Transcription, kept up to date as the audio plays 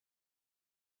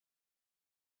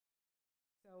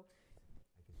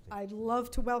I'd love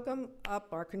to welcome up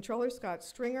our controller, Scott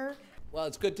Stringer. Well,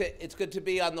 it's good to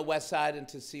be on the West Side and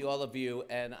to see all of you,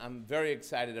 and I'm very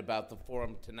excited about the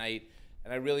forum tonight.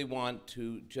 And I really want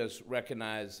to just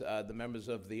recognize the members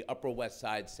of the Upper West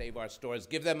Side Save Our Stores.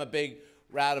 Give them a big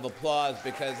round of applause,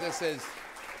 because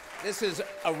this is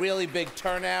a really big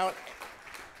turnout,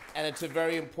 and it's a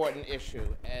very important issue.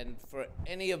 And for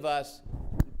any of us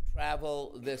who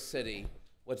travel this city,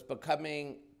 what's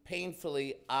becoming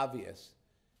painfully obvious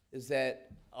is that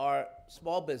our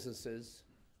small businesses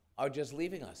are just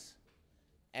leaving us.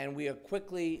 And we are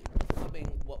quickly becoming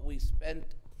what we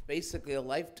spent basically a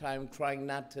lifetime trying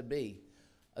not to be,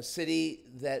 a city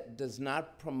that does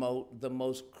not promote the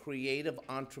most creative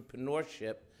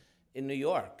entrepreneurship in New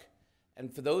York.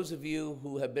 And for those of you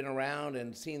who have been around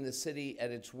and seen the city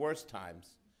at its worst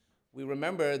times, we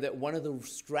remember that one of the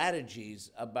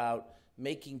strategies about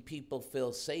making people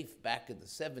feel safe back in the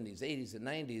 70s, 80s, and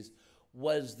 90s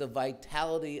was the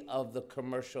vitality of the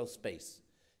commercial space.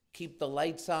 Keep the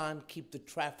lights on, keep the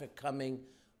traffic coming.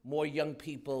 More young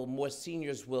people, more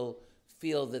seniors will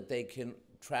feel that they can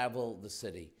travel the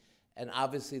city. And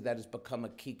obviously that has become a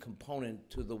key component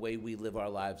to the way we live our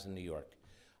lives in New York.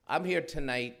 I'm here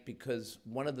tonight because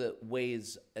one of the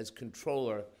ways as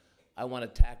controller I want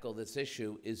to tackle this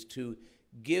issue is to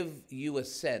give you a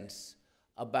sense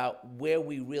about where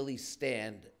we really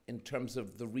stand in terms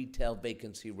of the retail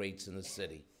vacancy rates in the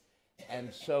city.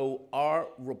 And so our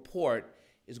report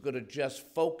is going to just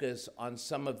focus on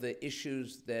some of the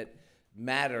issues that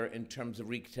matter in terms of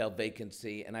retail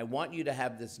vacancy. And I want you to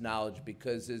have this knowledge,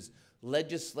 because as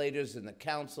legislators in the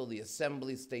council, the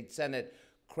assembly, state senate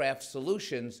craft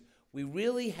solutions, we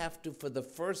really have to, for the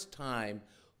first time,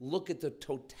 look at the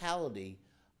totality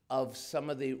of some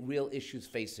of the real issues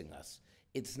facing us.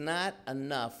 It's not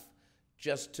enough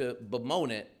just to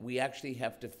bemoan it. We actually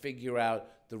have to figure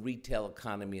out the retail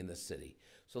economy in the city.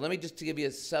 So let me just give you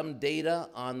some data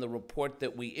on the report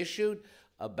that we issued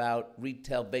about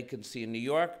retail vacancy in New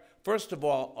York. First of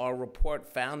all, our report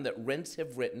found that rents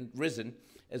have risen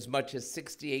as much as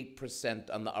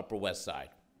 68% on the Upper West Side.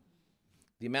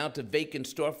 The amount of vacant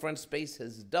storefront space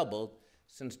has doubled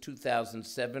since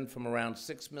 2007, from around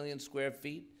 6 million square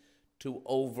feet to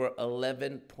over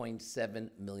 11.7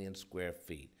 million square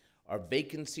feet. Our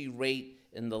vacancy rate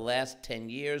in the last 10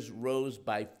 years rose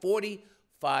by 45%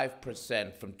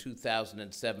 from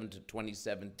 2007 to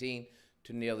 2017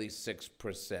 to nearly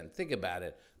 6%. Think about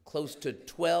it, close to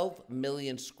 12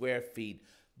 million square feet,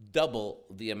 double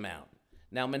the amount.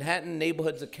 Now, Manhattan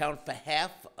neighborhoods account for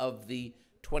half of the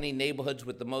 20 neighborhoods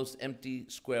with the most empty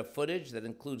square footage. That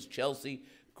includes Chelsea,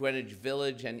 Greenwich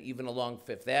Village, and even along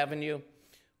Fifth Avenue.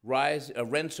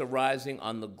 Rents are rising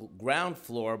on the ground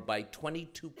floor by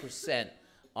 22%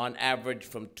 on average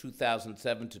from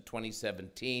 2007 to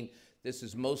 2017. This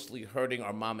is mostly hurting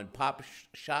our mom and pop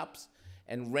shops,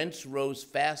 and rents rose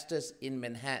fastest in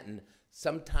Manhattan,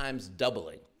 sometimes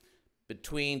doubling.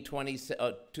 Between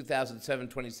 2007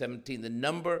 and 2017, the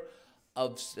number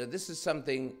of, this is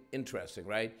something interesting,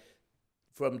 right?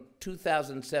 From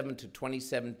 2007 to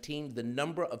 2017, the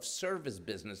number of service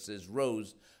businesses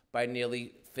rose by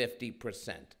nearly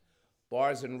 50%.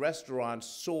 Bars and restaurants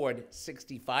soared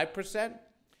 65%.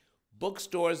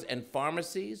 Bookstores and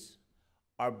pharmacies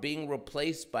are being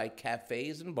replaced by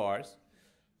cafes and bars.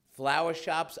 Flower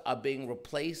shops are being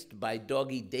replaced by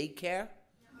doggy daycare.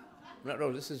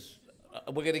 No, this is,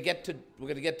 we're gonna get to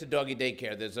doggy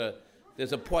daycare.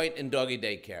 There's a point in doggy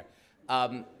daycare.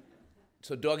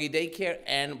 So doggy daycare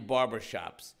and barber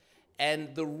shops.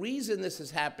 And the reason this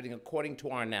is happening, according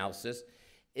to our analysis,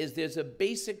 is there's a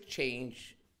basic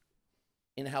change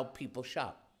in how people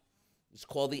shop. It's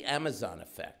called the Amazon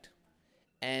effect.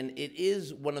 And it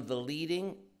is one of the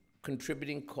leading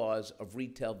contributing cause of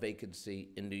retail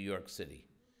vacancy in New York City.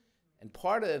 And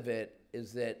part of it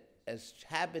is that as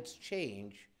habits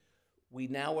change, we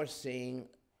now are seeing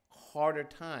harder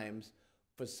times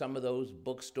for some of those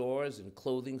bookstores and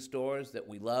clothing stores that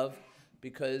we love,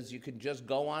 because you can just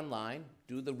go online,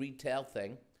 do the retail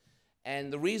thing.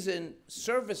 And the reason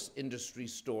service industry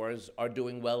stores are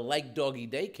doing well, like doggy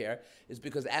daycare, is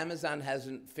because Amazon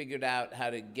hasn't figured out how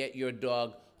to get your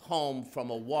dog home from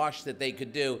a wash that they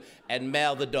could do and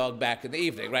mail the dog back in the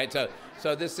evening, right?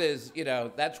 So this is,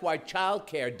 that's why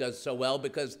childcare does so well,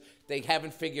 because they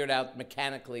haven't figured out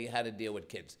mechanically how to deal with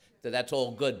kids. So that's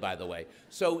all good, by the way.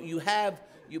 So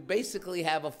you basically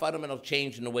have a fundamental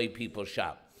change in the way people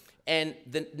shop. And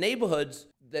the neighborhoods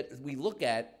that we look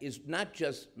at is not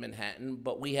just Manhattan,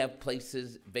 but we have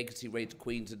places, vacancy rates,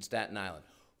 Queens and Staten Island.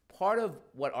 Part of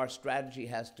what our strategy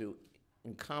has to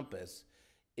encompass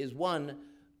is, one,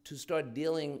 to start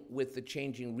dealing with the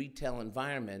changing retail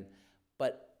environment,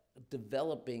 but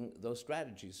developing those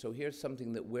strategies. So here's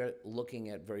something that we're looking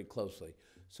at very closely.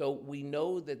 So we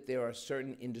know that there are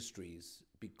certain industries,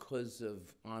 because of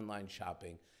online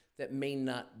shopping, that may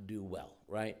not do well,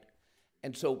 right?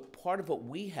 And so part of what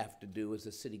we have to do as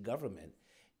a city government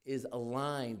is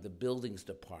align the buildings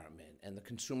department and the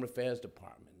consumer affairs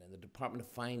department and the Department of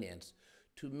Finance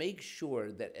to make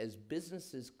sure that as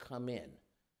businesses come in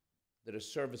that are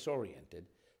service-oriented,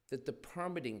 that the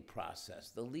permitting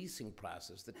process, the leasing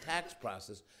process, the tax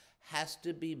process has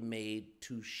to be made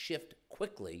to shift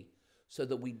quickly so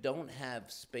that we don't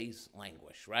have space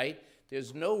languish, right?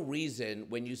 There's no reason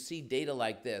when you see data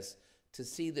like this to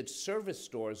see that service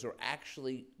stores are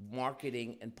actually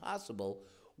marketing and possible.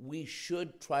 We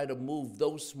should try to move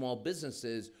those small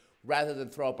businesses rather than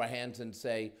throw up our hands and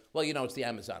say, well, you know, it's the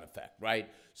Amazon effect, right?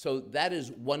 So that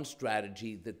is one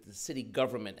strategy that the city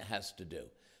government has to do.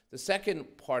 The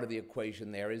second part of the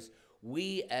equation there is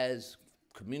we as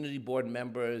community board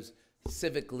members,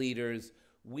 civic leaders,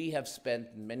 we have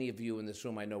spent, many of you in this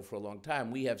room I know for a long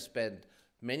time, we have spent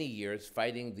many years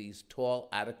fighting these tall,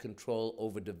 out-of-control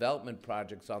overdevelopment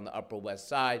projects on the Upper West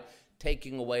Side,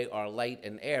 taking away our light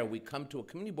and air. We come to a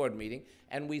community board meeting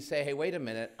and we say, hey, wait a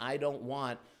minute, I don't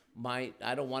want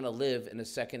to live in a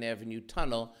Second Avenue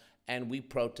tunnel, and we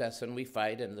protest and we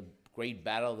fight, and the great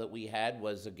battle that we had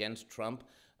was against Trump,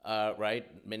 right,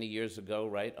 many years ago,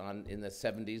 right, in the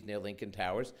 70s near Lincoln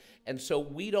Towers. And so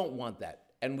we don't want that,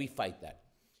 and we fight that.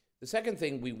 The second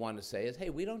thing we want to say is,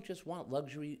 hey, we don't just want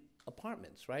luxury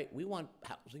apartments, right? We want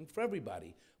housing for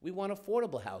everybody. We want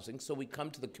affordable housing, so we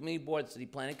come to the Community Board, City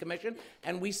Planning Commission,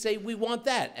 and we say we want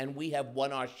that, and we have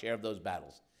won our share of those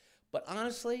battles. But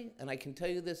honestly, and I can tell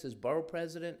you this as borough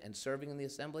president and serving in the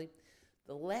assembly,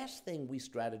 the last thing we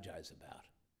strategize about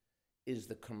is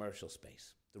the commercial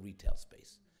space, the retail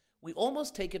space. We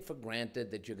almost take it for granted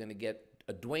that you're going to get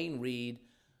a Dwayne Reed,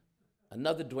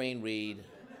 another Dwayne Reed,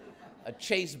 a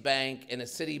Chase Bank, and a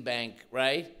Citibank,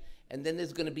 right? And then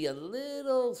there's going to be a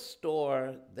little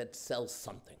store that sells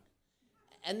something.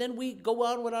 And then we go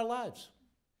on with our lives.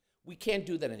 We can't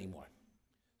do that anymore.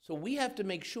 So we have to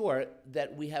make sure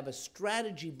that we have a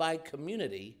strategy by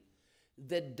community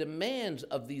that demands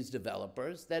of these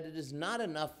developers that it is not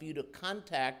enough for you to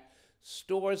contact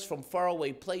stores from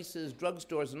faraway places,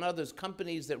 drugstores and others,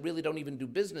 companies that really don't even do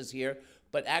business here,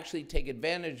 but actually take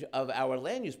advantage of our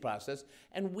land use process.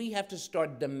 And we have to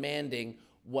start demanding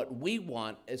what we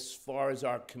want as far as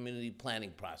our community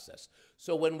planning process.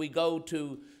 So when we go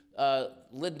to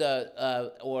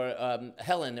Linda or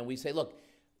Helen and we say, look,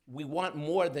 we want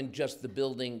more than just the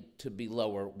building to be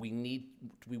lower. We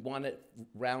want to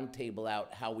round table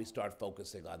out how we start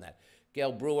focusing on that.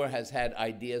 Gail Brewer has had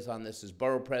ideas on this as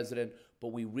borough president, but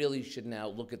we really should now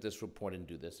look at this report and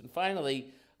do this. And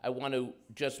finally, I want to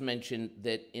just mention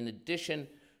that in addition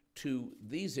to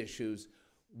these issues,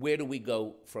 where do we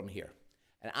go from here?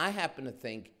 And I happen to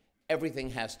think everything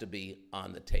has to be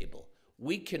on the table.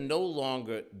 We can no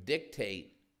longer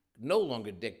dictate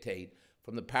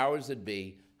from the powers that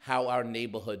be how our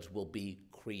neighborhoods will be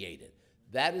created.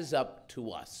 That is up to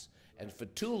us. And for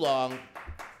too long,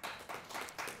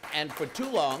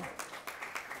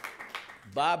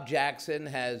 Bob Jackson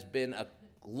has been a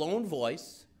lone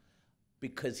voice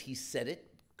because he said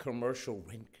it, commercial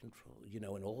rent control, you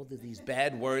know, and all of these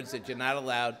bad words that you're not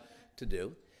allowed to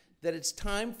do, that it's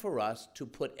time for us to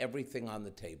put everything on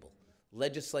the table.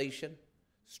 Legislation,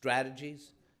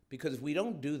 strategies, because if we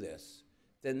don't do this,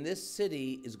 then this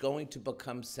city is going to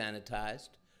become sanitized.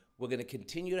 We're going to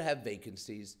continue to have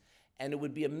vacancies, and it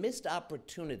would be a missed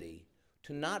opportunity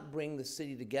to not bring the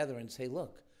city together and say,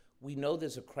 look, we know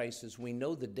there's a crisis, we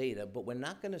know the data, but we're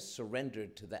not going to surrender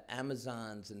to the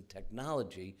Amazons and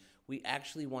technology. We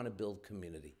actually want to build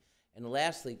community. And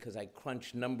lastly, because I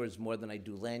crunch numbers more than I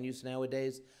do land use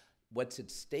nowadays, what's at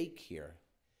stake here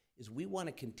is we want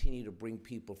to continue to bring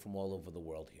people from all over the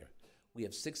world here. We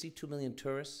have 62 million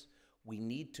tourists. We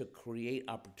need to create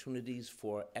opportunities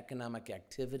for economic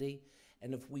activity.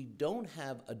 And if we don't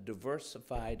have a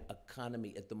diversified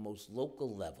economy at the most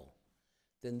local level,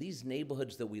 then these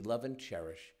neighborhoods that we love and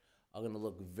cherish are going to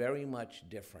look very much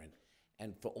different.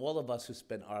 And for all of us who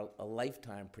spent a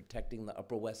lifetime protecting the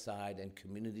Upper West Side and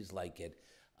communities like it,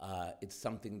 it's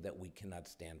something that we cannot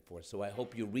stand for. So I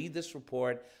hope you read this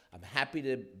report. I'm happy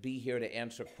to be here to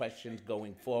answer questions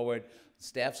going forward.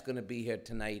 Staff's going to be here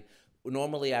tonight.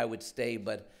 Normally I would stay,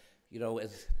 but you know,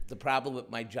 the problem with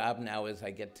my job now is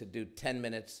I get to do 10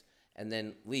 minutes and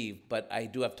then leave. But I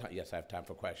do have time. Yes, I have time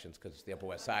for questions because it's the Upper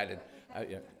West Side. And,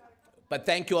 yeah. But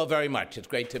thank you all very much. It's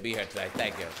great to be here today.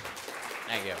 Thank you.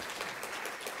 Thank you.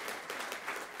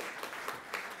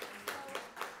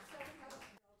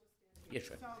 Yeah,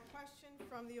 sure. So question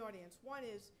from the audience. One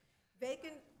is,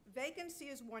 vacancy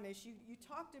is one issue. You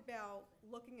talked about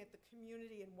looking at the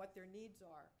community and what their needs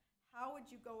are. How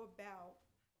would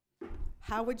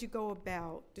you go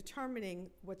about determining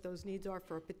what those needs are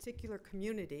for a particular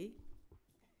community?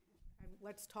 And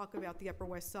let's talk about the Upper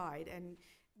West Side. And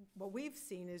what we've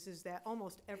seen is that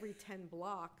almost every 10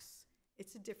 blocks,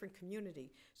 it's a different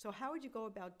community. So how would you go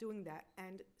about doing that?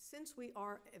 And since we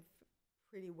are a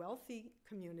pretty wealthy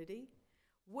community,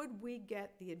 would we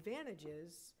get the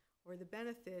advantages or the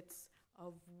benefits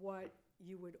of what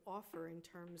you would offer in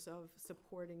terms of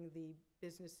supporting the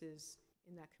businesses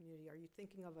in that community? Are you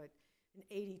thinking of an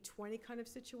 80-20 kind of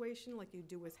situation like you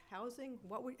do with housing?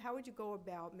 How would you go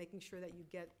about making sure that you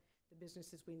get the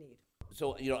businesses we need?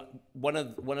 So, one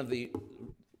of the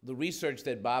research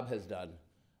that Bob has done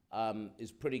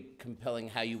is pretty compelling.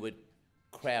 How you would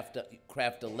craft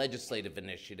a legislative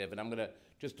initiative, and I'm going to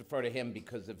just defer to him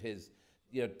because of his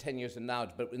 10 years of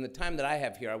knowledge. But in the time that I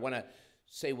have here, I want to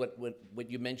say what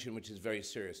you mentioned, which is very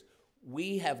serious.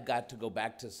 We have got to go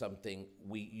back to something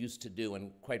we used to do,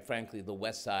 and quite frankly, the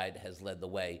West Side has led the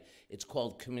way. It's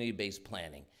called community-based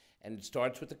planning. And it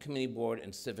starts with the community board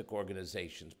and civic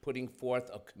organizations, putting forth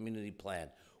a community plan.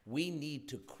 We need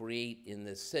to create in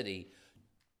this city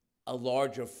a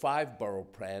larger 5-borough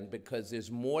plan because there's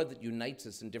more that unites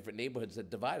us in different neighborhoods that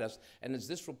divide us. And as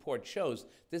this report shows,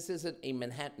 this isn't a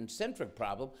Manhattan-centric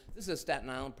problem. This is a Staten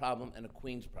Island problem and a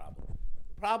Queens problem.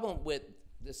 The problem with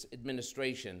this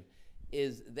administration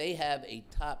is they have a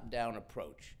top-down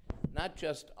approach, not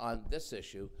just on this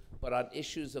issue, but on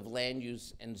issues of land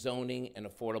use and zoning and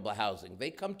affordable housing. They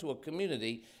come to a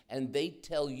community and they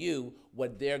tell you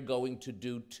what they're going to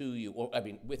do to you, or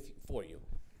for you.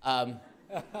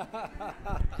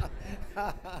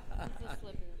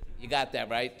 You got that,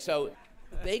 right? So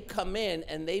they come in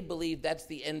and they believe that's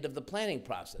the end of the planning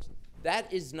process.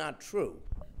 That is not true.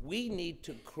 We need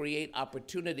to create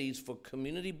opportunities for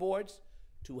community boards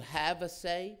to have a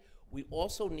say. We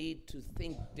also need to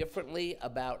think differently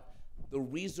about the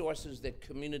resources that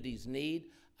communities need.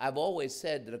 I've always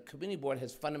said that a community board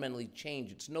has fundamentally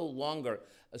changed. It's no longer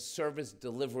a service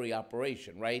delivery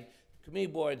operation, right?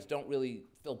 Community boards don't really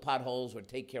fill potholes or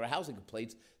take care of housing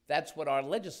complaints. That's what our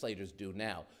legislators do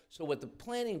now. So what the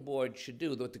planning board should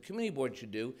do, what the community board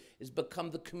should do, is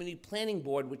become the community planning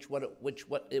board, which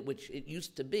it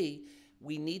used to be.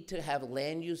 We need to have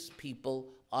land use people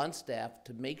on staff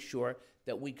to make sure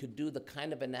that we could do the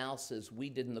kind of analysis we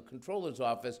did in the controller's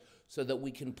office so that we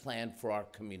can plan for our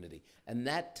community. And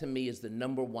that, to me, is the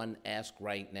 #1 ask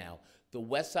right now. The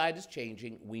West Side is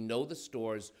changing. We know the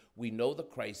stores. We know the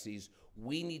crises.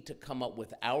 We need to come up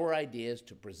with our ideas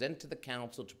to present to the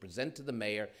council, to present to the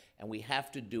mayor, and we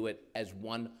have to do it as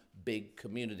one big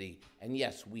community. And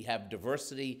yes, we have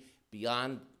diversity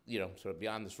beyond, sort of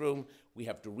beyond this room. We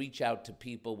have to reach out to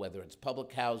people, whether it's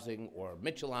public housing or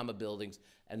Mitchell-Lama buildings,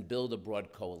 and build a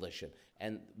broad coalition.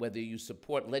 And whether you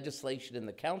support legislation in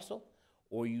the council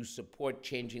or you support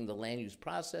changing the land use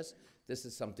process, this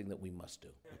is something that we must do.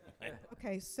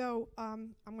 Okay, so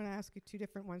I'm going to ask you two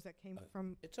different ones that came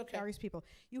from it's okay. various people.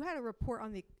 You had a report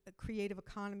on the creative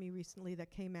economy recently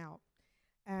that came out.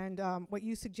 And what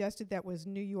you suggested that was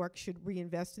New York should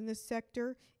reinvest in this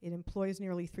sector. It employs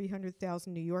nearly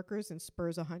 300,000 New Yorkers and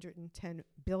spurs $110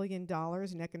 billion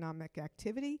in economic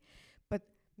activity. But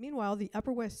meanwhile, the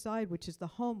Upper West Side, which is the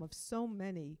home of so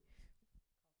many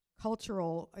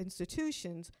cultural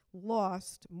institutions,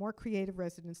 lost more creative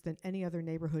residents than any other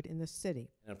neighborhood in the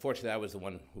city. And unfortunately, I was the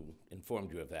one who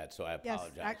informed you of that, so I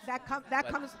apologize.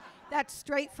 Yes, that's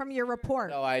straight from your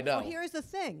report. No, I know. So here's the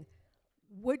thing.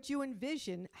 Would you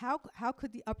envision, how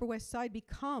could the Upper West Side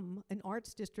become an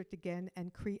arts district again and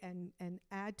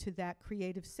add to that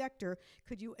creative sector?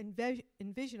 Could you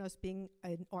envision us being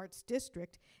an arts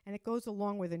district? And it goes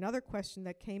along with another question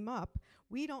that came up.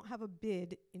 We don't have a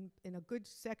bid in a good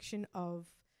section of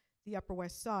the Upper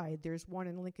West Side. There's one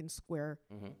in Lincoln Square.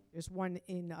 Mm-hmm. There's one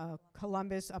in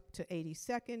Columbus up to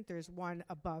 82nd. There's one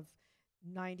above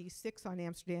 96 on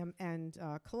Amsterdam and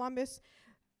Columbus.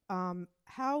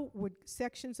 How would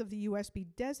sections of the U.S. be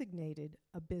designated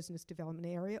a business development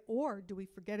area, or do we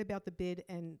forget about the bid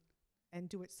and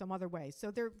do it some other way?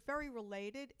 So they're very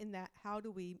related in that how do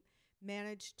we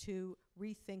manage to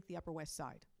rethink the Upper West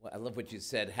Side? Well, I love what you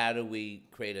said. How do we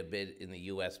create a bid in the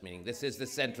U.S., meaning this is the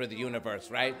center of the universe,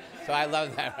 right? So I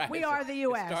love that, right? We are the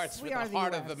U.S. It starts with the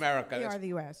heart of America. We are the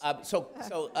U.S. So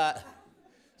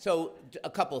a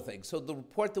couple of things. So the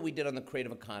report that we did on the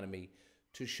creative economy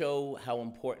to show how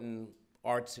important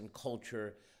arts and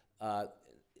culture,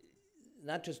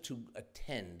 not just to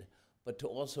attend, but to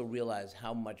also realize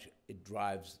how much it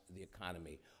drives the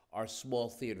economy. our small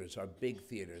theaters, our big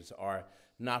theaters, our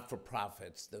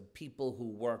not-for-profits, the people who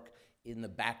work in the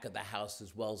back of the house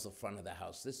as well as the front of the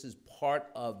house. This is part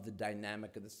of the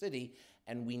dynamic of the city,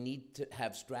 and we need to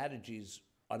have strategies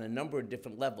on a number of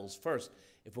different levels. First,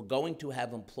 if we're going to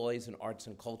have employees in arts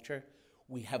and culture,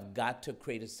 we have got to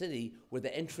create a city where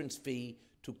the entrance fee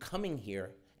to coming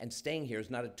here and staying here is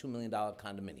not a $2 million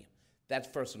condominium. That's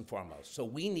first and foremost. So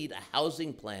we need a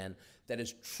housing plan that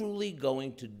is truly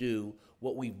going to do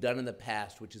what we've done in the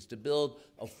past, which is to build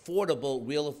affordable,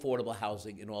 real affordable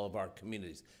housing in all of our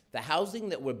communities. The housing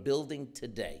that we're building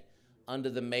today under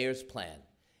the mayor's plan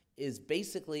is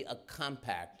basically a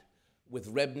compact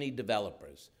with Rebney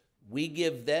developers. We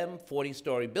give them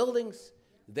 40-story buildings.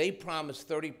 They promise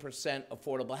 30%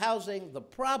 affordable housing. The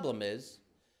problem is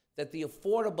that the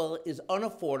affordable is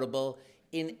unaffordable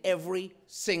in every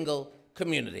single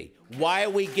community. Why are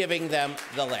we giving them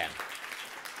the land?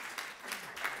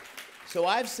 So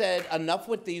I've said enough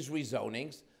with these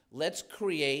rezonings. Let's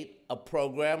create a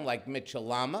program like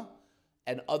Mitchell-Lama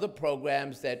and other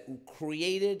programs that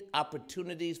created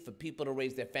opportunities for people to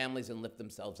raise their families and lift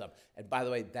themselves up. And by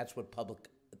the way, that's what public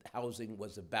housing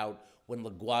was about when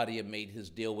LaGuardia made his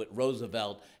deal with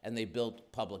Roosevelt and they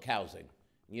built public housing.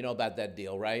 You know about that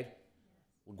deal, right?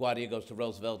 LaGuardia goes to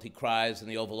Roosevelt, he cries in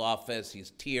the Oval Office,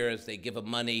 he's tears, they give him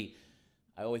money.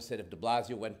 I always said if de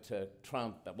Blasio went to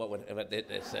Trump, what would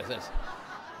it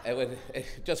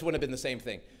just wouldn't have been the same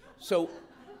thing. So,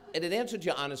 and in answer to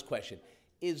your honest question,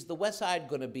 is the West Side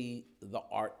going to be the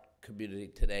art community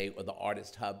today or the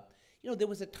artist hub? You know, there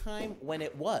was a time when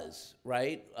it was,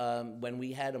 right? When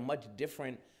we had a much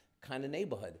different kind of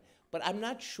neighborhood. But I'm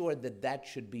not sure that that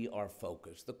should be our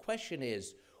focus. The question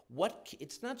is,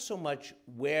 it's not so much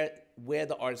where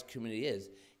the artist community is,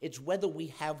 it's whether we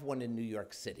have one in New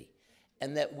York City.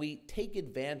 And that we take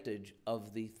advantage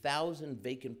of the 1,000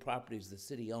 vacant properties the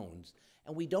city owns,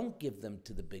 and we don't give them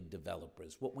to the big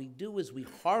developers. What we do is we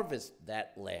harvest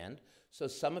that land, so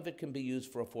some of it can be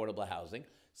used for affordable housing,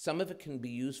 some of it can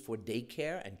be used for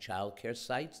daycare and childcare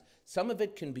sites, some of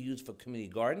it can be used for community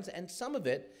gardens, and some of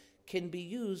it can be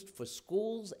used for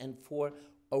schools and for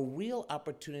a real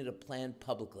opportunity to plan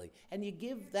publicly. And you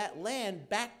give that land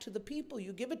back to the people.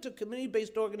 You give it to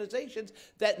community-based organizations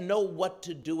that know what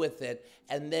to do with it,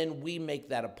 and then we make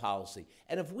that a policy.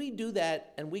 And if we do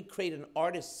that and we create an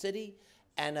artist city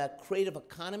and a creative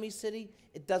economy city,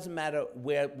 it doesn't matter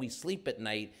where we sleep at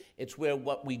night, it's where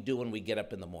what we do when we get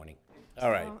up in the morning.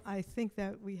 All right. Well, I think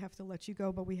that we have to let you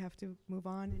go, but we have to move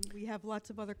on. And we have lots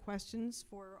of other questions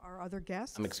for our other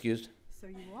guests. I'm excused? So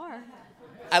you are.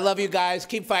 I love you guys.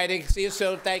 Keep fighting. See you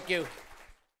soon. Thank you.